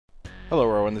Hello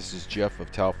everyone, this is Jeff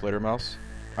of TAOFLEDERMAUS.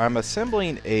 I'm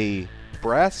assembling a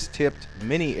brass-tipped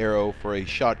mini arrow for a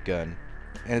shotgun,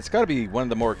 and it's got to be one of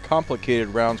the more complicated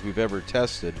rounds we've ever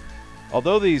tested.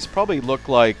 Although these probably look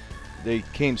like they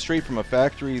came straight from a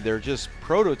factory, they're just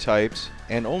prototypes,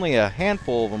 and only a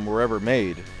handful of them were ever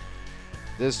made.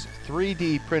 This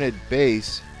 3D printed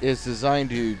base is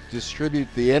designed to distribute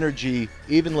the energy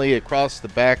evenly across the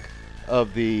back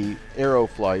of the arrow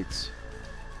flights.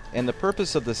 And the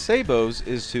purpose of the sabots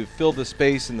is to fill the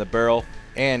space in the barrel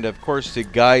and of course to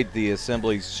guide the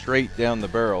assembly straight down the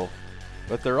barrel.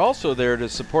 But they're also there to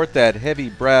support that heavy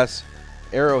brass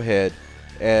arrowhead.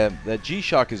 That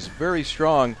G-shock is very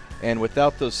strong, and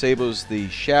without those sabots the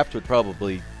shaft would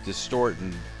probably distort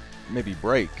and maybe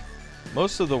break.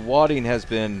 Most of the wadding has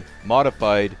been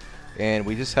modified, and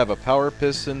we just have a power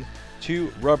piston,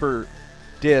 2 rubber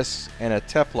discs, and a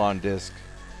Teflon disc.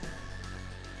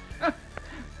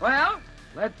 Well,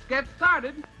 let's get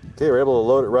started. Okay, we're able to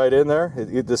load it right in there,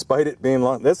 despite it being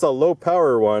long. That's a low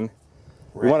power one.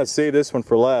 Right. We want to save this one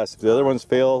for last. If the other ones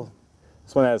fail,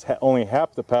 this one has only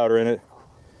half the powder in it.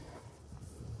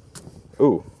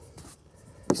 Ooh.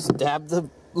 Stab the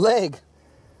leg.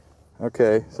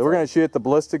 Okay, so we're going to shoot the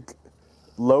ballistic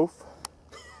loaf.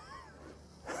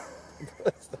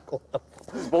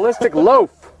 Ballistic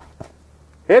loaf.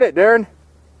 Hit it, Darren.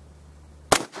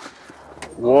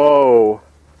 Whoa.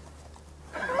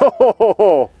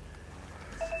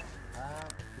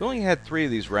 We only had 3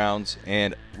 of these rounds,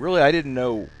 and really I didn't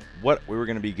know what we were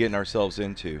going to be getting ourselves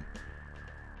into.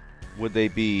 Would they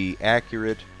be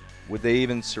accurate? Would they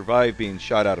even survive being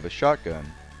shot out of a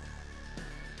shotgun?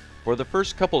 For the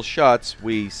first couple shots,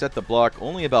 we set the block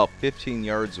only about 15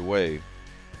 yards away.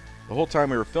 The whole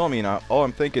time we were filming, all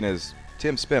I'm thinking is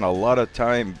Tim spent a lot of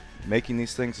time making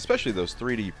these things, especially those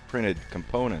 3D printed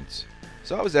components.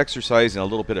 So I was exercising a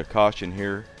little bit of caution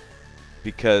here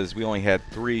because we only had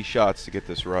 3 shots to get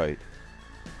this right.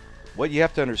 What you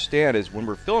have to understand is when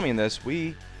we're filming this,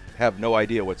 we have no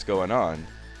idea what's going on.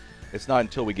 It's not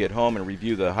until we get home and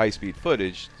review the high-speed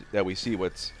footage that we see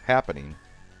what's happening.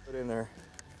 Put it in there.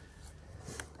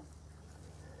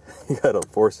 You gotta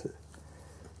force it.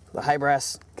 The high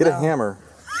brass. Get a hammer.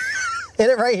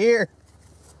 Hit it right here.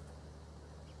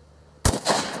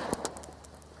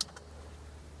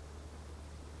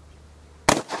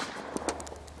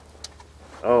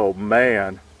 Oh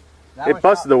man, it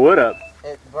busted the wood up.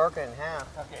 It broke it in half.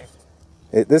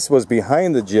 Okay. This was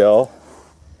behind the gel,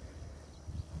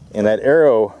 and that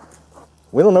arrow,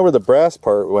 we don't know where the brass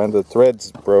part went, the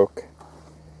threads broke.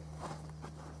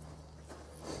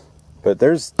 But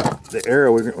there's the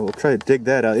arrow, we'll try to dig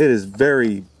that out. It is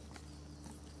very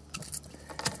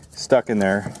stuck in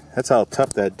there. That's how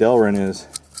tough that Delrin is.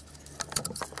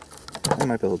 I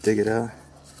might be able to dig it out.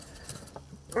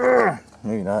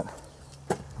 Maybe not.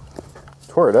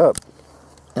 Tore it up.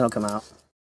 It'll come out.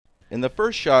 In the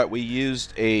first shot, we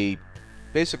used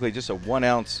basically just a 1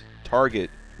 ounce target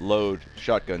load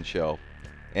shotgun shell,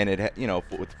 and it had,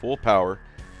 with full power.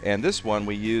 And this one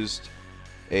we used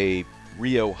a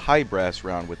Rio high brass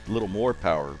round with a little more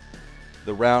power.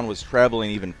 The round was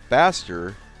traveling even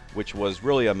faster, which was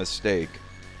really a mistake.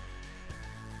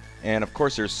 And of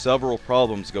course there's several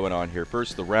problems going on here.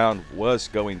 First, the round was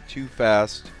going too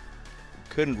fast.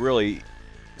 Couldn't really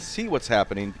see what's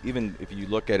happening even if you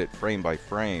look at it frame by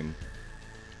frame.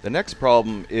 The next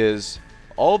problem is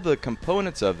all the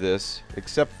components of this,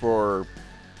 except for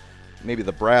maybe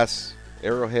the brass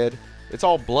arrowhead, it's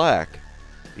all black.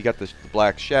 You got the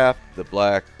black shaft, the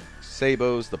black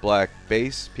sabots, the black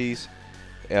base piece,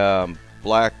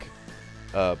 black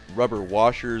rubber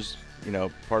washers,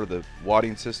 part of the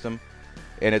wadding system,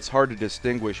 and it's hard to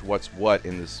distinguish what's what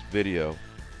in this video.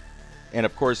 And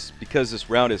of course, because this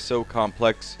round is so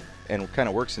complex and kind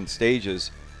of works in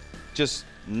stages, just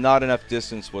not enough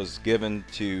distance was given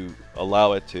to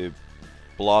allow it to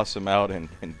blossom out and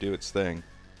do its thing.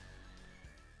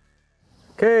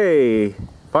 Okay,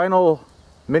 final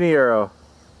mini arrow.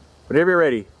 Whenever you're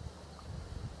ready.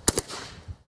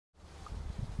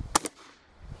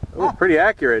 Oh, pretty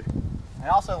accurate. And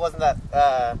also, it wasn't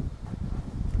that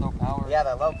Low power. Yeah,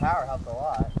 that low power helped a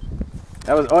lot.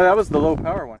 That was the low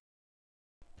power one.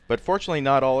 But fortunately,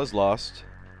 not all is lost.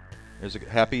 There's a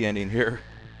happy ending here.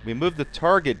 We moved the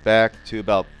target back to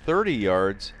about 30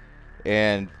 yards,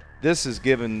 and this has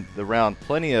given the round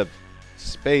plenty of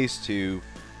space to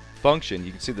function.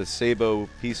 You can see the sabot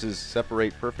pieces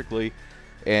separate perfectly,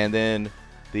 and then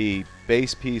the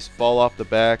base piece fall off the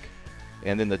back,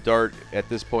 and then the dart at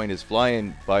this point is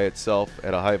flying by itself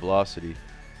at a high velocity.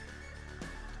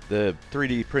 The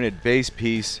 3D printed base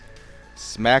piece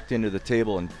smacked into the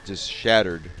table and just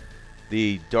shattered.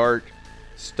 The dart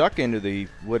stuck into the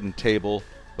wooden table,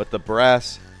 but the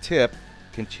brass tip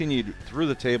continued through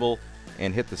the table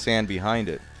and hit the sand behind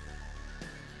it.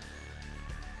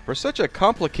 For such a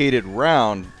complicated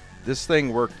round, this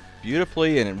thing worked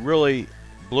beautifully, and it really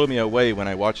blew me away when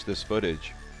I watched this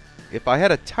footage. If I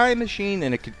had a time machine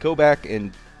and it could go back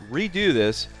and redo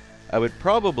this, I would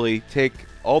probably take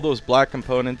all those black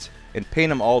components and paint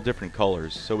them all different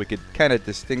colors so we could kind of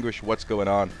distinguish what's going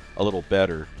on a little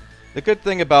better. The good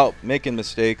thing about making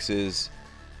mistakes is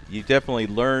you definitely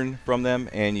learn from them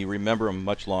and you remember them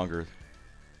much longer.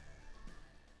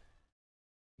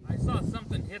 I saw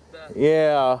something hit the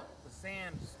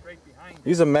sand straight behind you.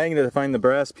 Use a magnet to find the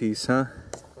brass piece, huh?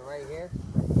 So right here.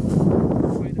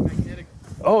 Quite a magnetic.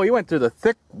 Oh, you went through the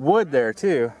thick wood there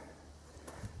too.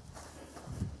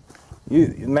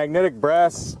 Magnetic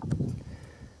brass.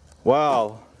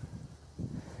 Wow.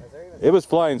 It was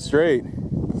flying straight.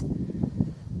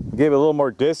 Gave it a little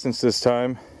more distance this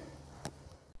time.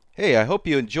 Hey, I hope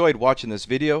you enjoyed watching this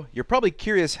video. You're probably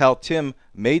curious how Tim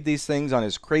made these things on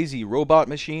his crazy robot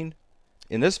machine.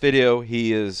 In this video,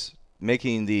 he is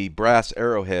making the brass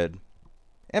arrowhead.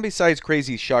 And besides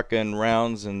crazy shotgun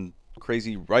rounds and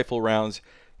crazy rifle rounds,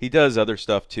 he does other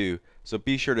stuff too. So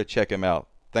be sure to check him out.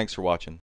 Thanks for watching.